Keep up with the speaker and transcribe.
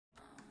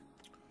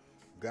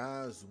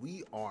Guys,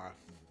 we are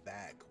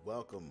back.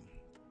 Welcome.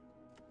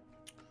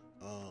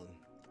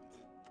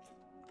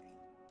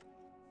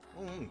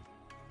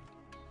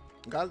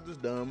 Got this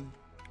done,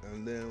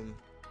 and then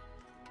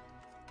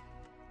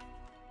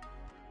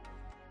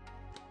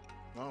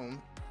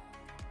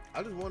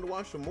I just wanted to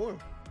watch some more.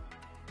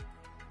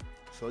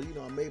 So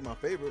I made my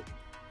favorite.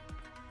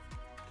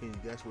 Can you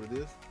guess what it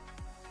is?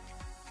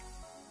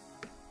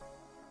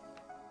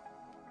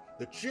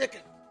 The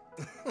chicken.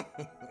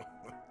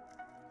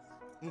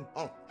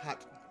 Oh,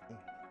 hot.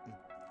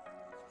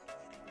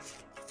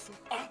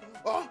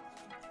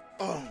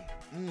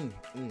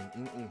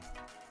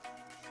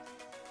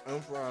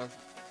 And fries.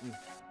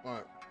 All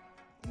right,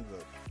 I'm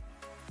good.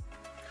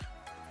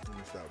 Let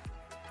me stop.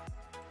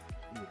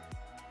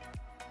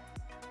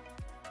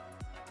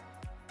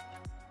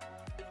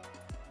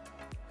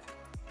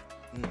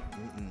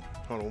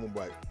 Hold on, one more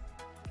bite.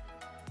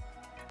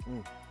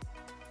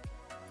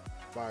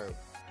 Fire.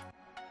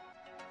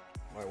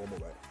 All right, one more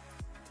bite.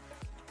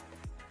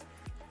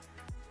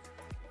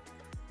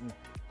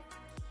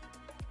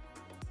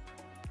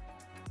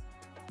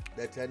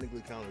 That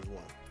technically counts as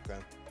one,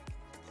 okay?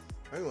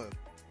 Anyway,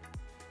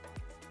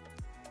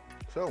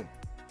 so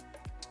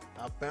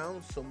I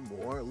found some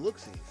more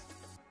LooK-SEEs,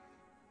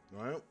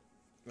 all right?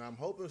 Now I'm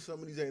hoping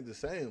some of these ain't the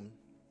same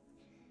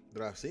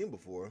that I've seen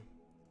before,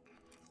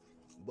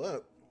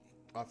 but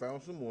I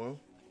found some more.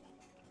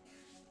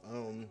 I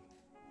don't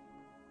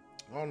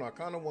know, I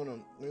kind of want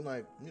to,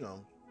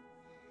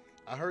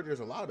 I heard there's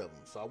a lot of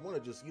them, so I want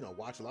to just,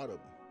 watch a lot of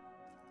them.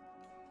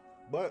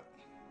 But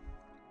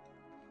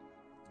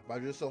if I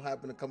just so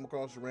happen to come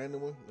across a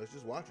random one, let's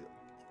just watch it.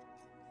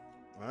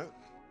 All right?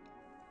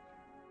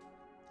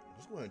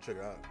 Let's go ahead and check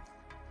it out.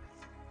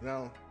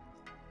 Now,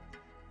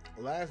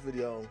 last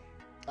video,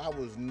 I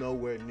was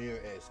nowhere near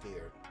as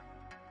scared.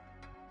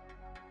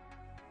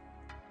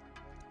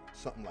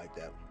 Something like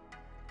that.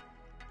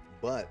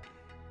 But,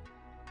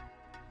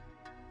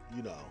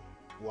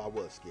 I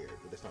was scared,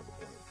 but that's not the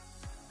point.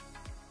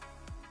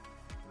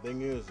 The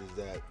thing is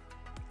that,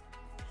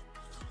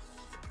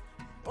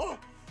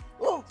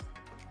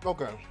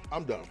 okay,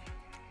 I'm done.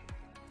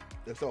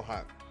 It's so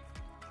hot.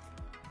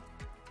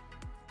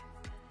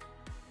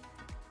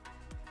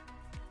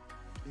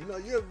 You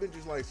ever been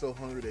just like so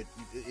hungry that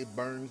it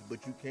burns,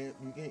 but you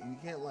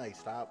can't like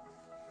stop.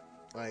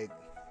 Like,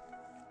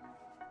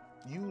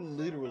 you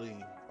literally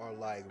are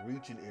like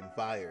reaching in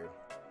fire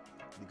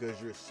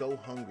because you're so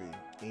hungry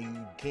and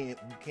you can't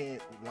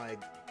like.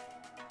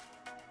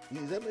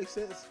 Does that make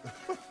sense?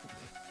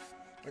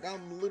 Like,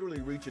 I'm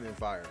literally reaching in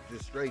fire,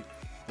 just straight,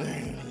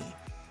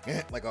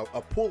 like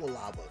a pool of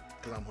lava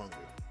because I'm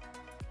hungry.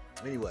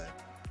 Anyway,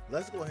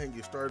 let's go ahead and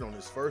get started on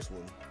this first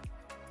one.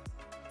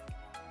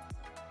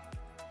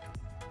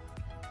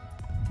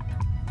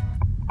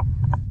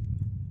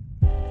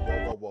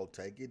 Whoa,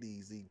 take it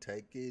easy,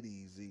 take it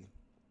easy.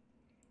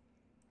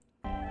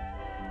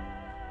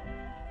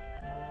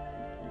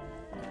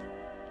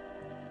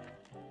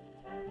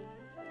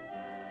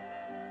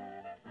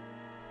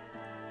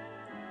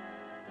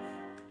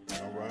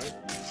 All right.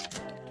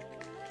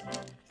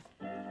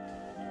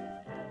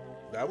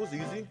 That was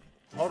easy.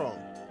 Hold on.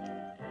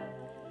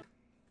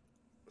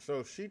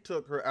 So she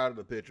took her out of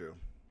the picture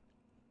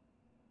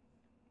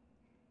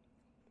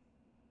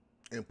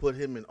and put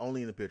him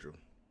only in the picture.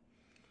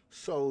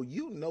 So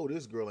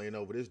this girl ain't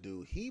over this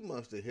dude. He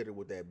must have hit her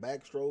with that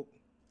backstroke,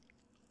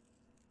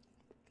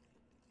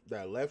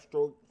 that left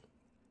stroke,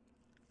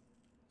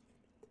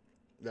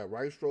 that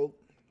right stroke,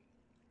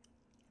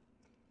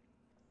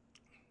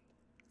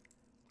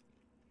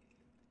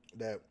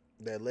 that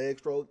leg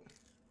stroke,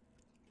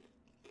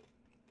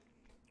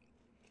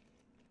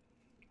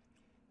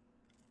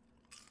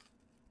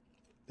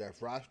 that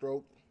fry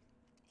stroke,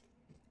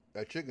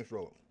 that chicken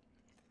stroke.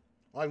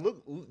 Like,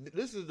 look,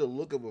 this is the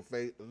look of a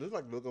face. This is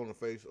like the look on the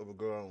face of a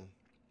girl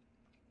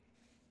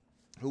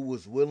who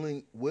was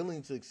willing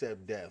to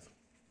accept death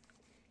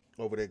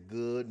over that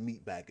good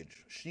meat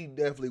package. She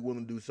definitely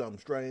willing to do something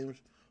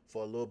strange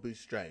for a little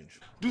piece of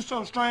change. Do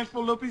something strange for a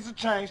little piece of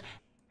change.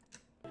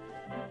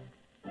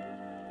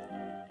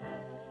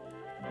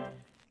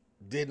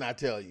 Didn't I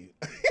tell you?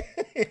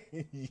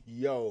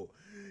 Yo,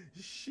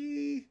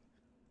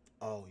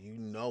 oh, you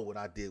know what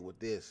I did with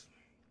this.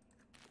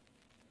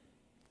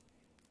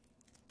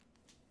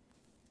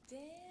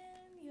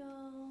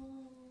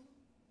 Daniel.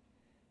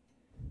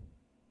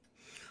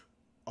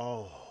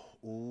 Oh,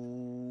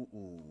 ooh.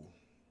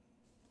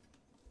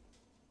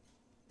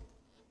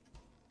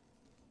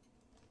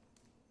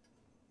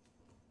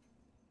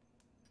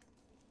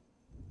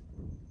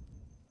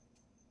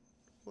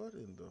 What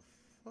in the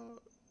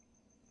fuck?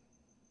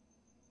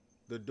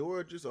 The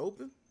door just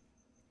opened?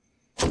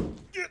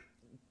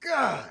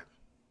 God!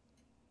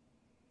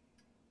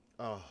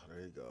 Oh,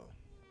 there you go.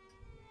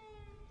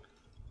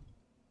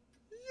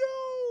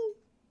 Yo!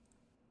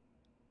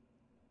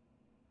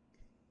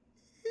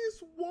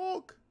 His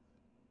walk.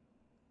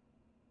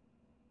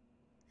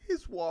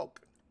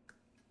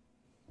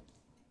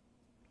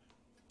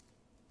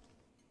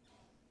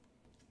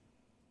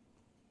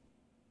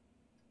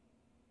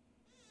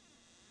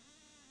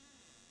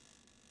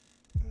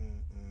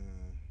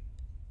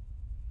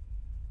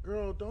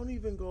 Girl, don't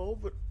even go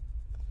over.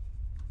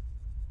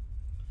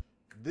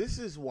 This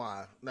is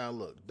why. Now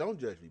look, don't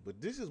judge me, but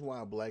this is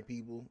why black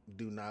people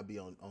do not be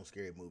on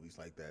scary movies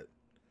like that.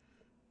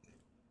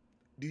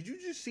 Did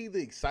you just see the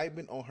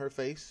excitement on her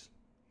face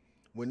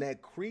when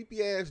that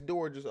creepy ass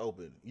door just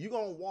opened? You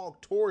gonna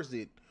walk towards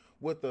it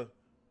with the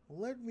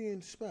 "let me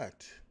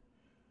inspect"?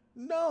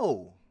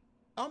 No,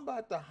 I'm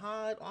about to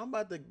hide. I'm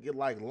about to get,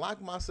 like,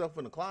 lock myself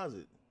in the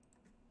closet.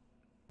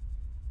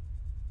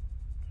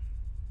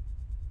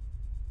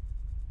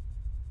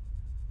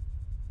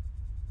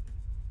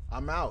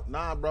 I'm out.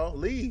 Nah, bro,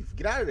 leave.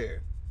 Get out of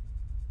there.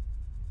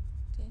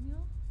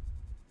 Daniel?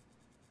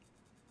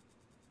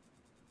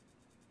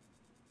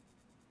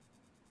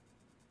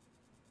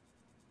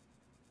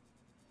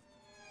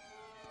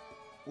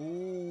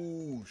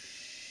 Ooh,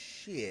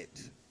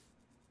 shit.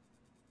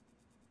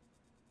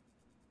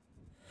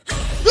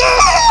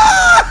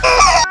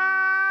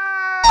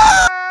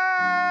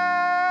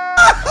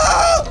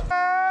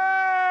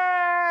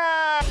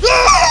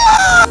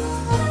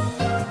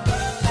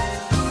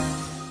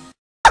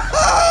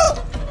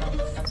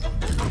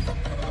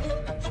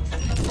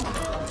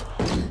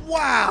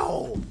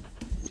 Wow.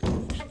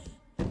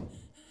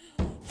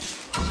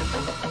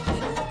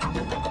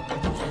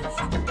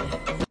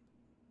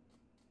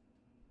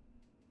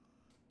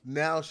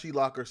 Now she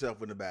locked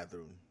herself in the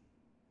bathroom.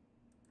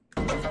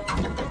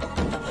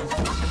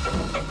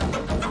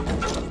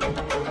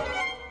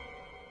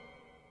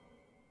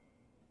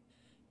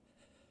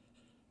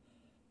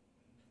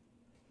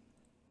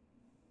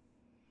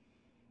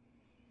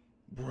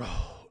 Bro,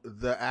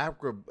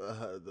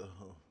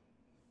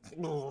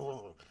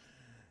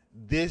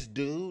 this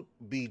dude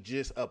be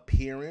just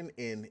appearing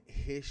in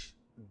his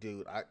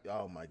dude.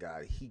 Oh my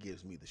god, he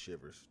gives me the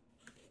shivers.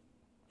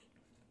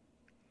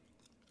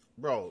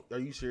 Bro, are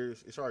you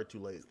serious? It's already too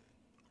late.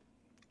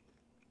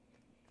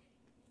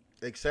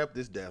 Accept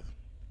this death.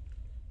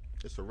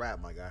 It's a wrap,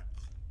 my guy.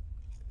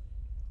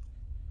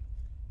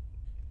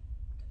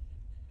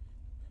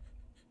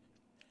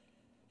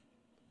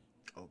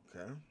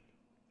 Okay.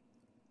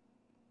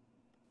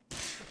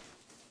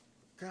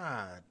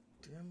 God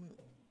damn it.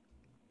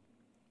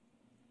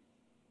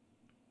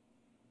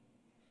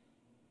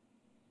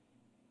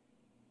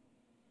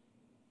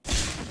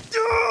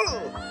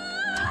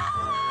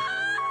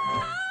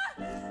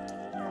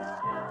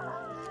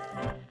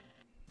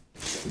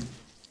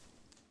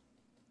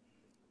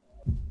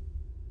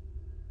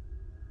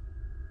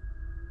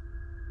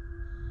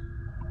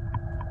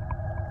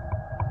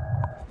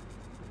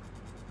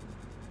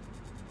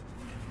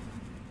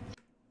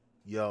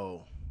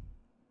 Yo,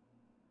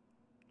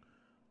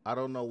 I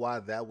don't know why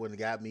that one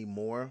got me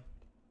more.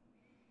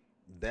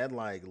 That,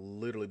 like,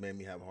 literally made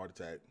me have a heart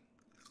attack.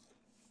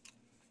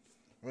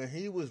 When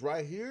he was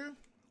right here,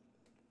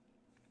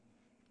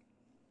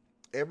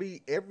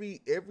 every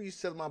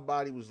cell of my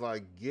body was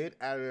like, get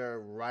out of there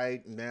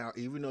right now.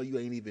 Even though you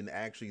ain't even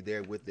actually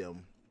there with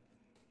them,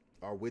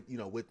 or with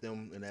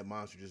them and that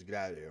monster, just get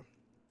out of there.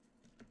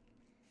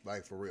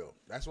 Like, for real.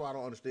 That's why I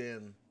don't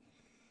understand.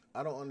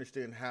 I don't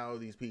understand how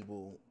these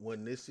people,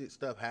 when this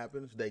stuff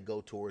happens, they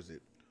go towards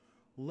it.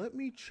 Let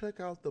me check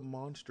out the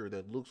monster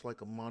that looks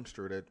like a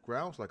monster, that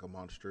growls like a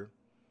monster.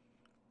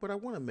 But I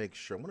want to make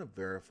sure. I want to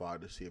verify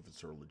to see if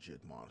it's a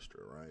legit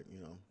monster, right?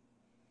 You know.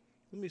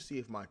 Let me see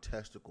if my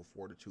testicle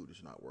fortitude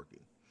is not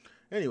working.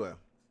 Anyway,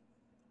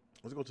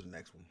 let's go to the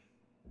next one.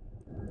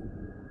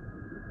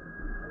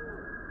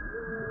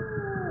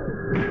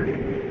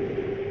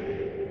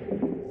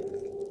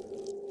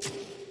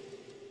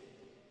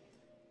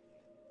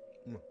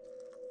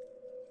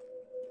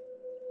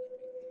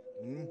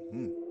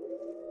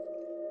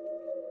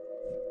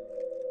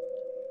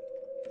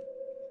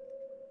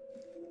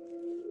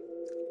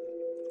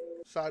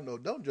 Side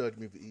note, don't judge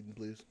me for eating,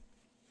 please.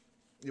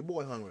 Your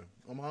boy hungry.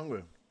 I'm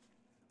hungry.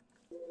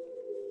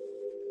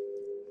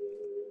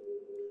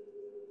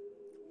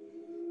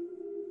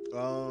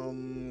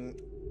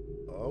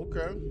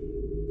 Okay.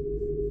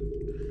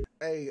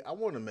 Hey, I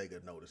want to make a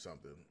note of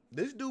something.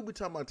 This dude be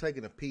talking about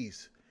taking a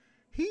piece.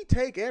 He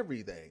take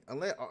everything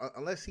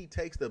unless he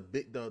takes the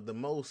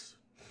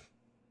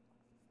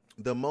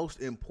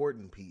most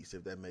important piece,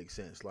 if that makes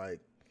sense.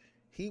 Like,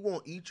 he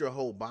won't eat your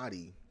whole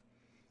body,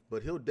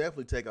 but he'll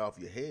definitely take off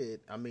your head.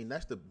 I mean,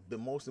 that's the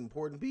most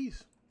important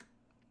piece.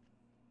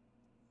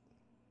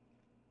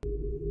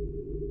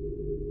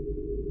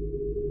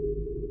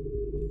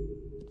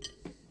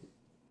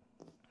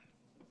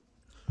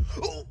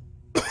 Oh.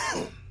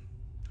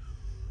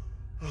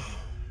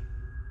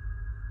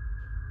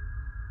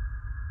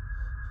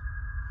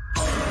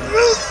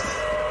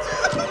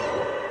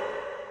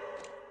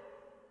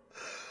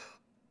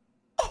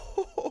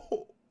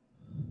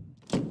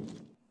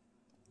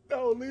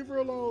 No, leave her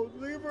alone.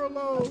 Leave her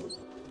alone.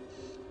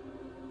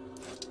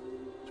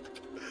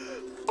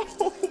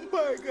 Oh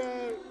my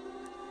God.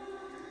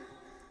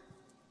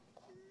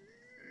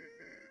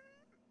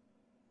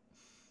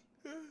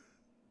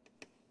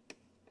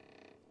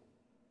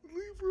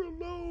 Leave her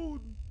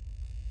alone.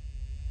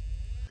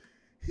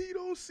 He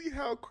don't see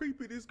how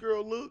creepy this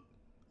girl look.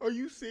 Are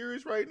you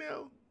serious right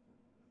now?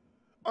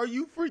 Are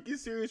you freaking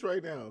serious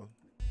right now?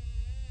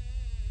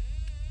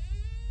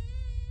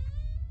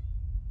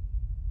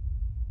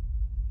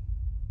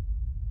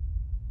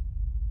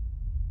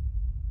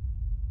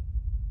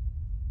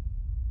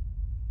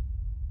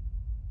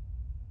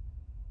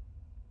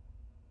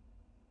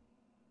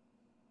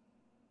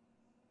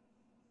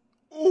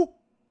 Ooh.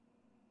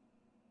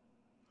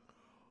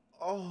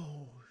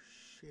 Oh,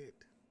 shit.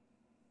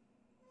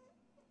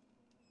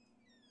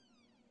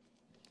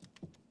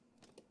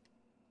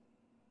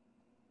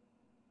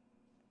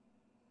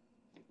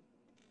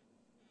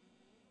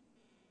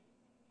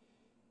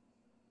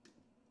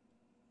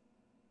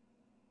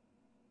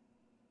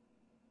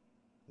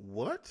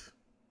 What?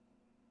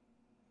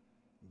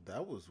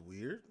 That was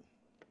weird.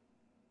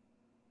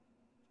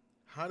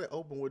 How'd it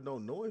open with no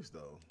noise,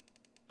 though?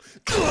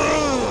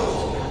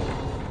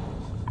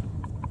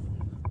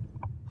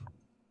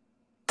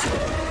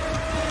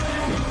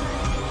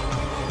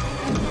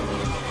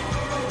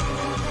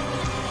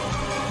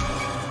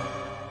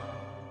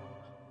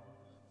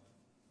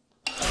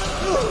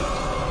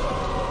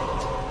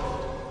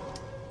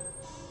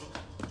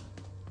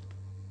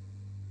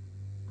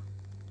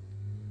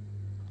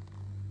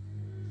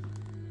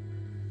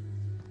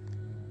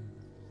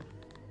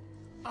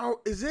 Oh,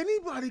 is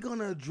anybody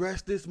gonna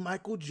address this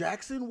Michael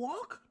Jackson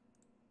walk?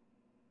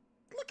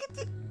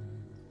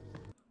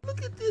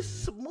 Look at this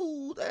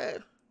smooth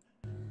ass.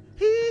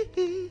 Hee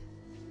hee.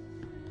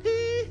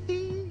 Hee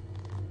hee.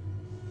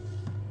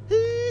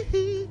 Hee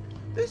hee.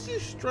 This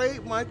is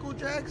straight Michael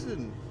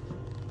Jackson.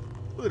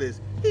 Look at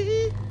this.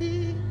 Hee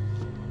hee.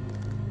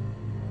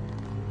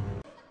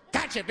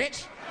 Gotcha,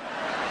 bitch.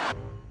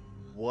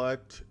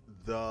 What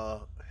the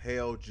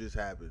hell just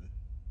happened?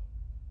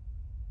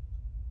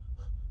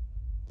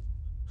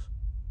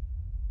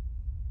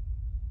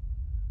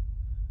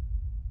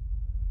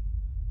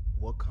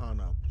 What kind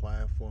of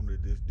platform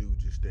did this dude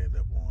just stand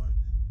up on?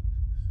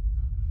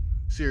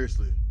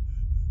 Seriously.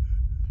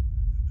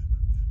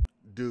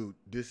 Dude,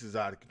 this is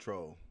out of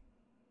control.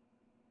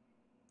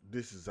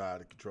 This is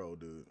out of control,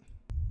 dude.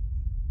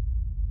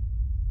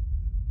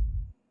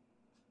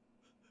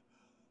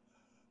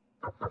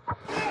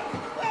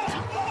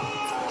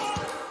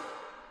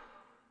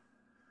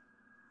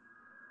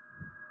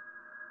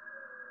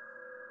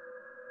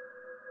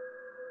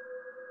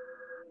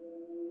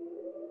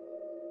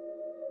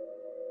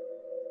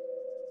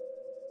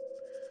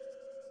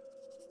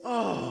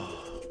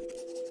 Oh.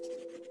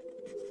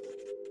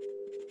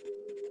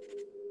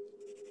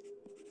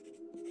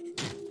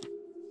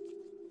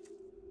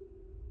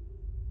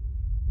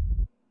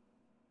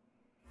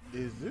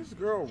 Is this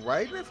girl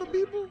writing it for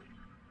people?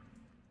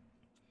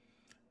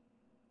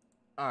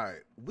 All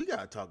right, we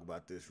gotta talk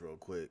about this real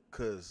quick,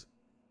 cause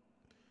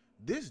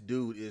this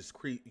dude is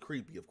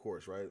creepy, of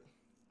course, right?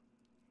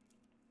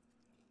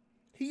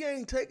 He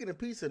ain't taking a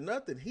piece of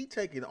nothing. He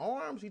taking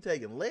arms, he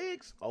taking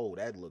legs. Oh,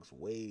 that looks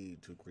way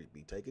too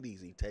creepy. Take it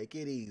easy. Take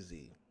it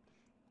easy.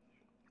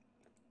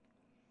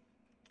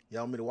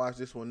 Y'all want me to watch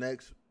this one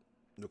next?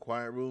 The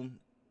Quiet Room?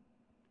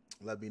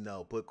 Let me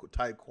know.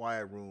 Type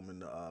Quiet Room in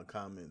the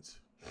comments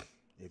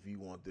if you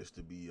want this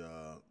to be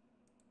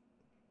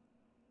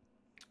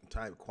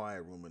type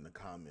Quiet Room in the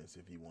comments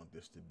if you want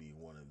this to be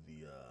one of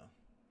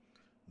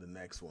the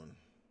next one.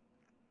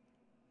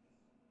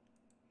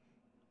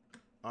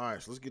 All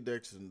right, so let's get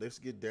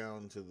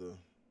down to the.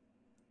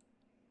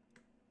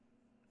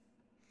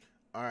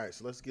 All right,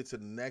 so let's get to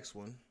the next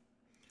one.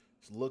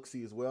 It's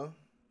LooK-SEE as well.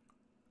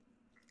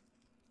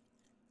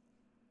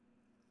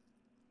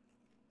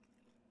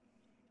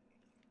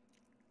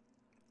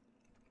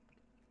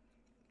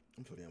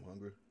 I'm so damn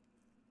hungry.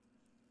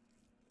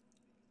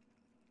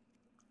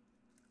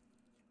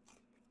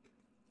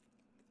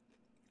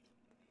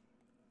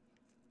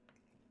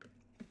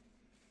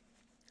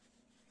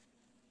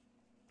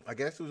 I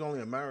guess it was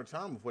only a matter of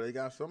time before they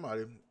got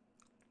somebody,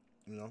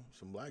 you know,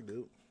 some black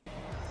dude.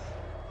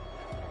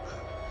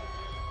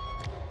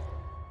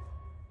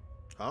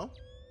 Huh?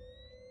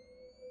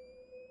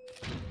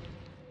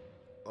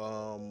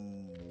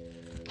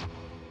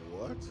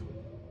 What?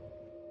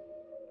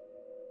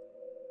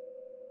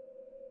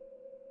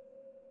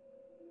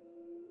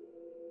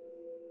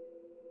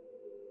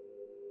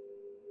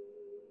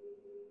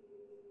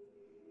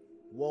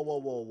 Whoa, whoa,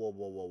 whoa, whoa,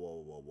 whoa, whoa,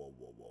 whoa, whoa, whoa,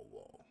 whoa, whoa,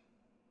 whoa.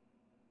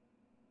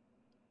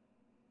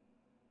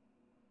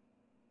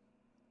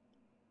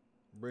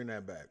 Bring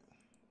that back.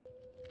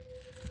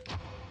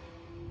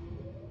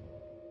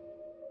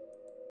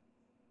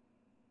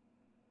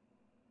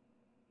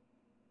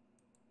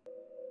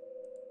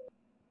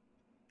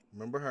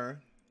 Remember her?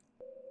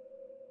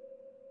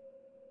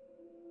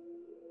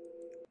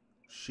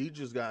 She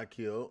just got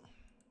killed.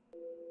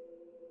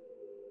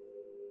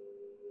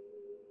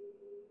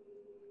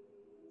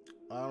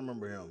 I don't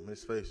remember him.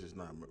 His face is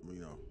not,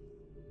 you know,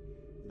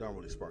 don't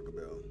really spark a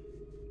bell.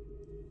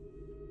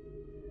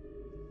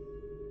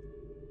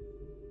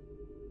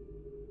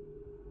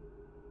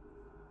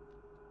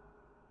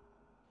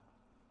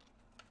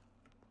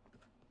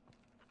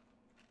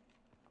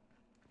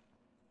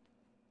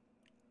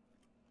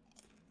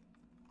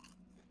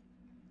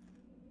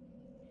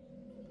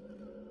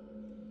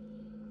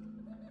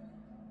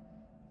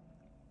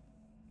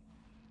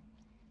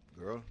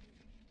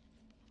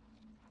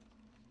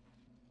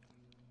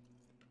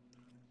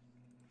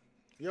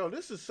 Yo,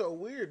 this is so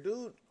weird,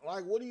 dude.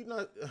 Like, what do you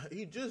not?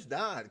 He just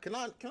died. Can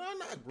I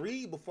not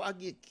breathe before I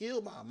get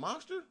killed by a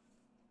monster?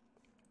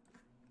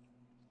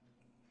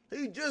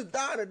 He just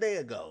died a day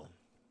ago.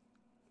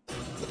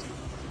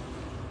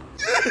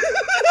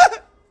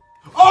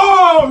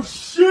 Oh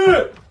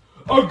shit!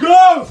 A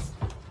ghost!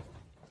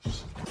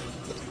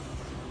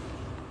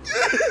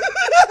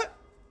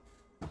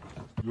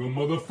 You a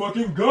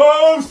motherfucking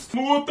ghost!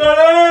 I'ma whoop that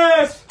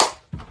ass!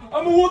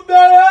 I'ma whoop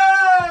that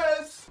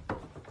ass!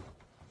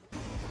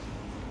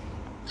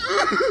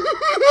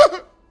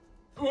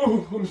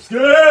 Oh, I'm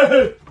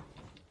scared!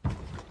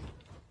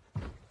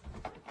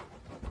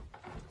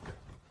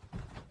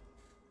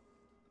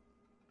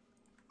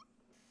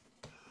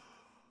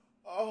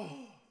 Oh.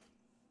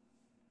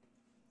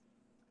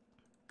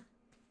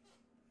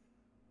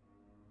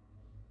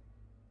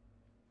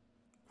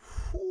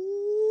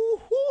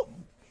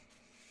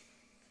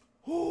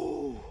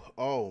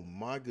 Oh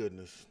my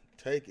goodness.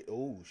 Take it.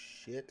 Oh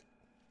shit.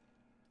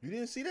 You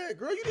didn't see that,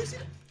 girl? You didn't see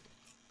that?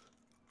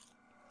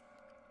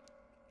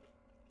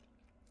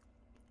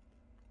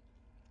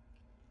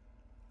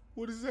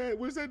 What is that?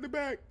 What is that in the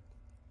back?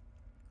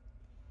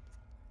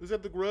 Is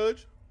that The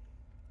Grudge?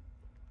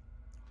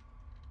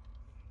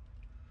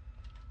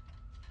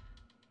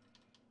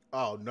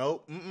 Oh,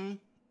 no.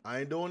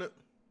 I ain't doing it.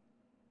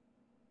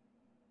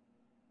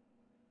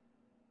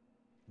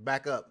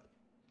 Back up.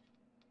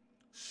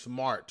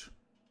 Smart.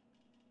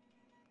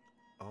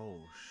 Oh,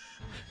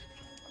 shit.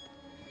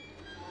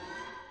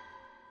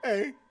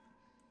 Hey.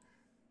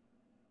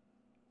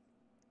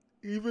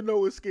 Even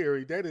though it's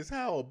scary, that is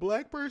how a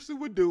black person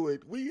would do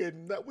it. We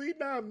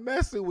not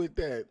messing with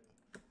that.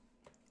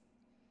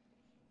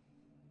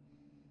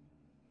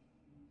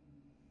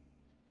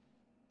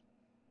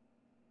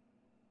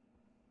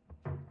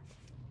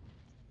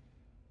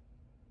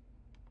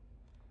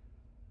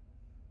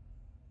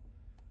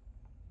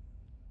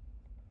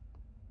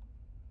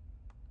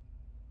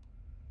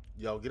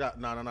 Yo, get out.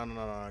 No.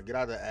 Get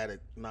out of the attic.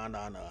 No.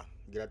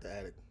 Get out the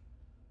attic.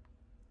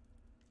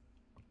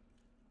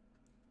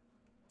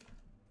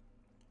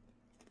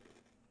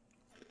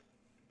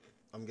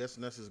 I'm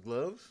guessing that's his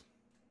gloves.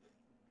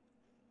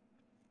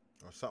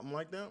 Or something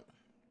like that.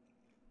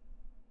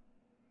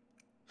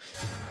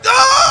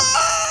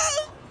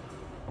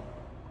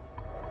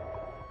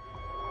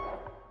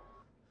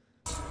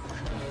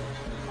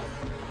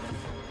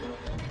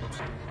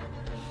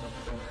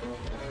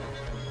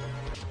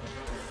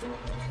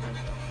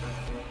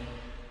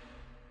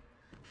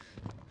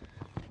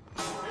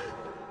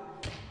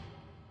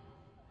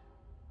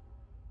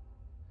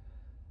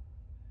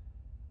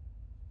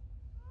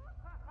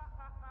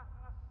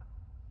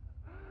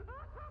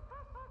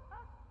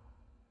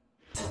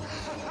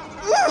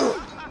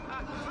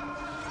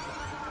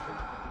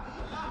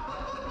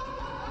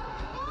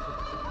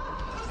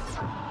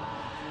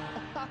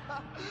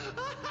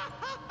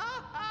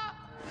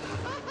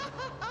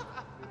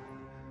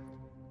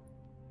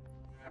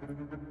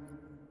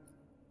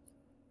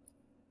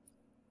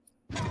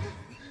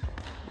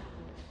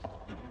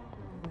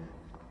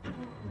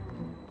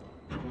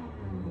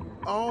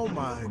 Oh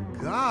my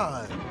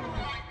God.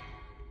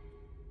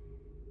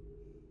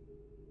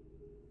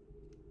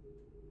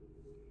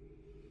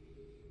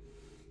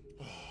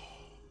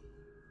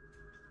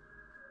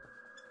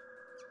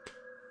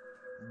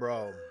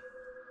 Bro.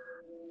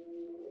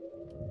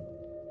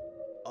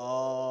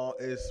 Oh,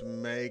 it's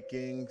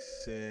making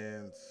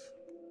sense.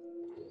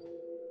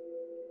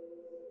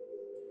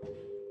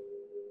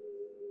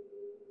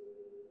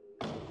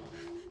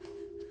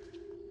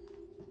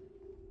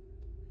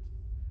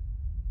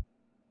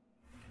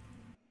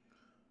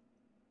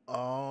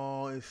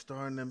 Oh, it's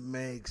starting to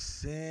make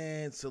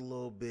sense a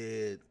little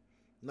bit.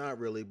 Not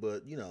really,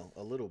 but you know,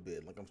 a little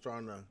bit. Like I'm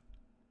starting to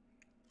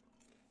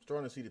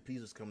see the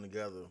pieces come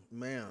together.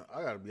 Man,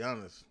 I gotta be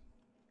honest.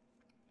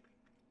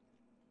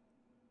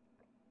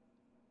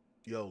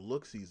 Yo,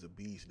 LooK-SEE's a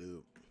beast,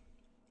 dude.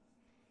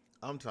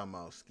 I'm talking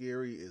about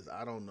scary as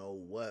I don't know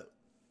what.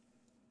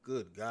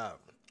 Good God.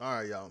 All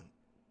right, y'all.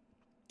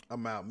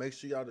 I'm out. Make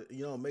sure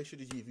y'all, make sure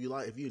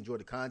that if you enjoy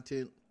the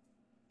content,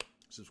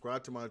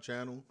 subscribe to my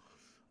channel.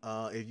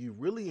 If you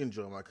really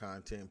enjoy my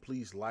content,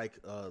 please like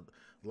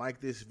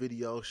this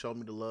video. Show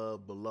me the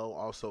love below.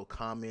 Also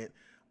comment.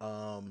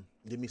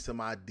 Give me some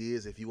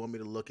ideas if you want me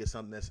to look at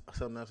something else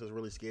that's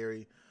really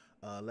scary.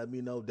 Let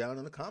me know down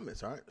in the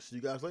comments. All right. See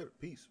you guys later.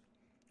 Peace.